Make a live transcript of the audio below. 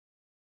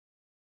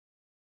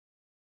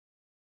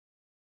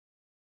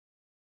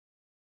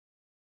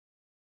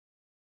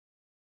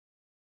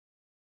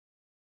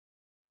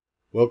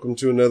Welcome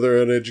to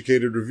another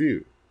Uneducated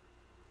Review.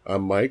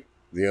 I'm Mike,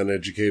 the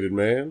Uneducated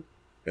Man,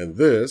 and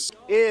this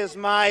is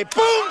my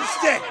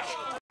boomstick!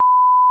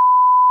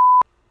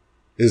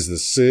 Is the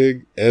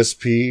SIG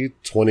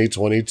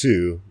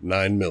sp2022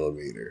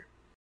 9mm.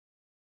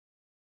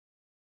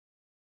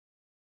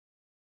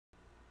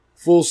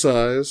 Full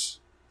size,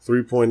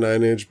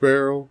 3.9 inch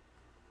barrel,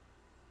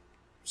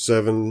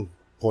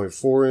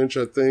 7.4 inch,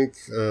 I think,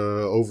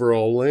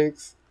 overall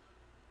length,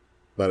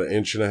 about 1.5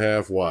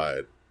 inches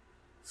wide.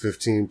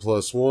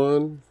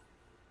 15+1,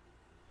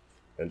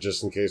 and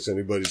just in case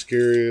anybody's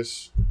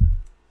curious,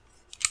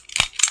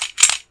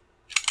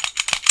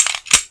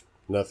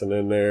 nothing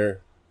in there.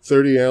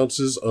 30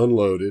 ounces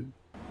unloaded.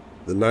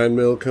 The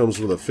 9mm comes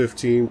with a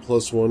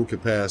 15+1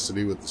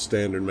 capacity with the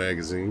standard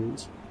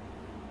magazines.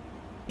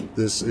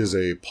 This is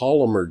a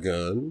polymer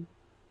gun.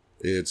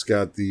 It's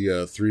got the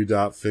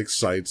 3-dot fixed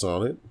sights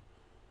on it.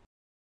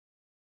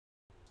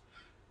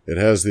 It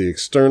has the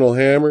external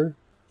hammer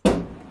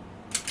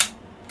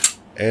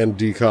and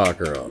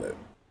decocker on it.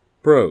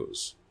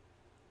 Pros: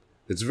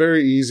 it's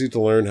very easy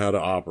to learn how to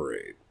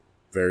operate.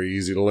 Very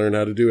easy to learn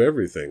how to do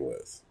everything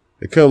with.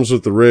 It comes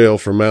with the rail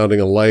for mounting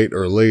a light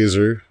or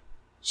laser,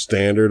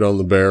 standard on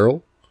the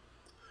barrel.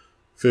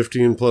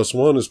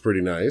 15+1 is pretty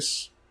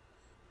nice.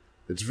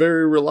 It's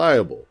very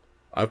reliable.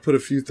 I've put a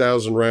few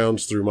thousand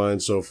rounds through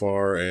mine so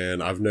far,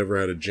 and I've never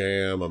had a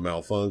jam, a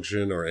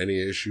malfunction, or any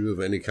issue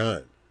of any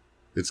kind.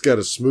 It's got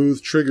a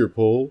smooth trigger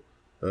pull.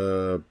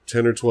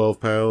 10 or 12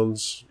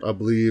 pounds, I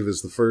believe,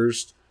 is the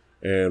first.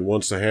 And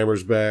once the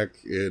hammer's back,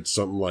 it's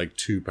something like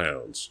 2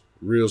 pounds.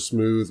 Real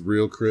smooth,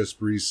 real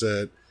crisp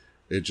reset.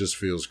 It just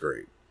feels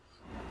great.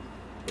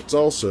 It's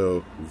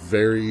also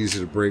very easy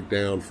to break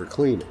down for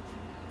cleaning.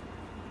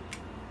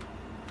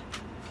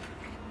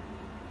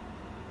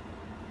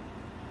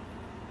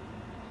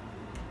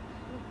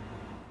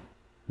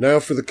 Now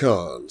for the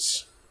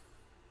cons.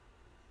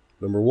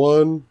 Number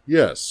 1,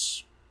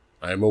 yes,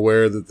 I am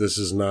aware that this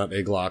is not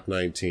a Glock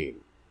 19.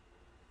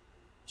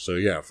 So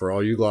yeah, for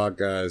all you Glock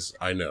guys,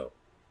 I know.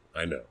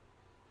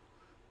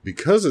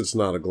 Because it's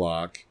not a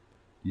Glock,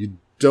 you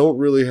don't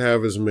really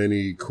have as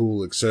many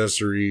cool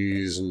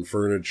accessories and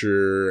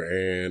furniture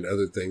and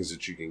other things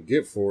that you can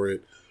get for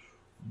it.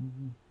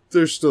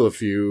 There's still a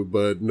few,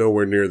 but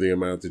nowhere near the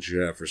amount that you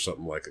have for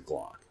something like a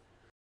Glock.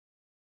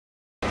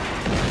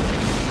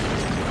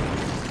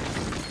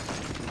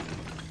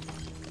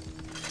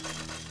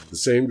 The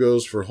same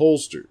goes for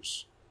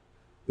holsters.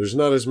 There's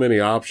not as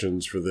many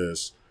options for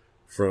this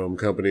from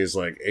companies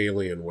like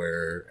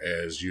Alienware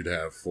as you'd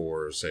have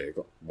for, say,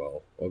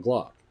 well, a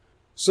Glock.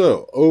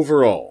 So,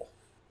 overall,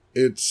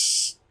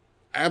 it's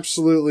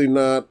absolutely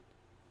not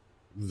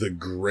the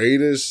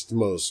greatest,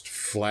 most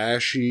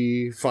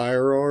flashy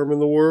firearm in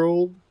the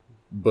world,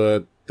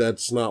 but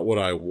that's not what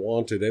I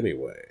wanted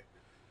anyway.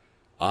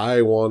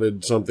 I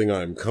wanted something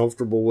I'm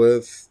comfortable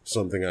with,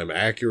 something I'm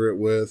accurate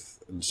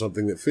with, and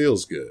something that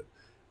feels good.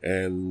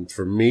 And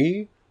for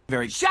me,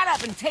 Shut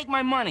up and take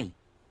my money!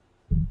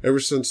 Ever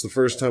since the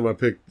first time I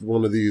picked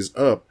one of these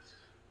up,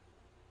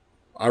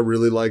 I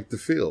really like the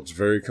feel. It's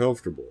very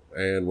comfortable.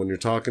 And when you're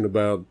talking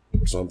about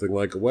something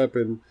like a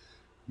weapon,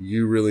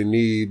 you really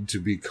need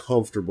to be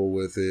comfortable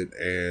with it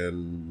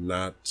and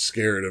not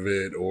scared of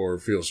it or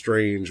feel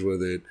strange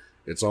with it.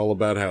 It's all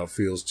about how it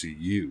feels to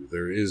you.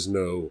 There is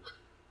no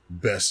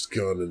best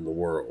gun in the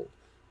world.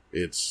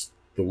 It's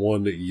the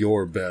one that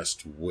you're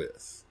best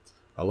with.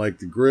 I like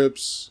the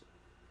grips.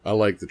 I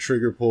like the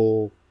trigger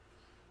pull.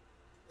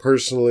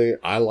 Personally,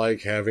 I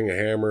like having a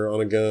hammer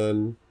on a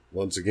gun.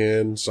 Once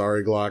again,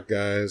 sorry Glock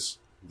guys.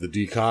 The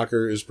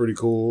decocker is pretty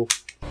cool.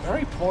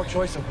 Very poor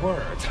choice of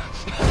words.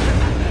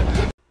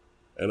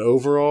 And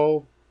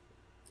overall,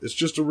 it's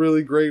just a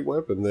really great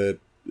weapon that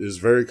is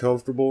very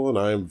comfortable and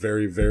I am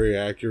very, very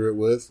accurate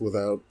with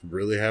without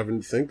really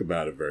having to think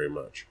about it very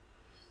much.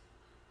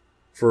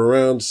 For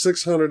around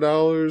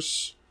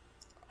 $600,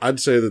 I'd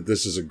say that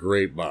this is a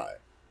great buy.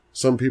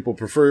 Some people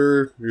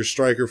prefer your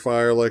striker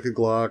fire like a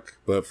Glock,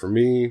 but for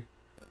me,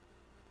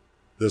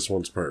 this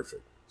one's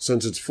perfect.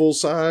 Since it's full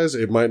size,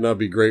 it might not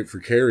be great for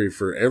carry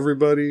for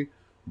everybody,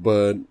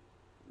 but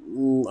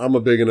I'm a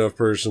big enough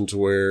person to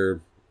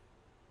where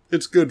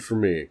it's good for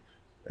me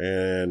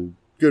and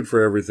good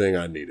for everything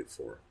I need it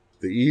for.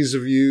 The ease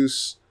of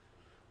use,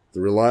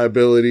 the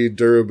reliability,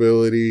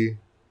 durability,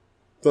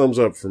 thumbs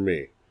up for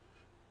me.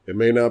 It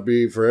may not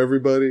be for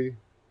everybody,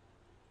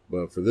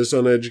 but for this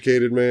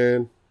uneducated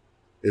man,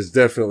 it's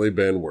definitely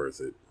been worth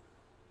it.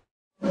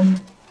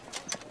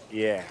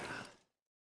 Yeah.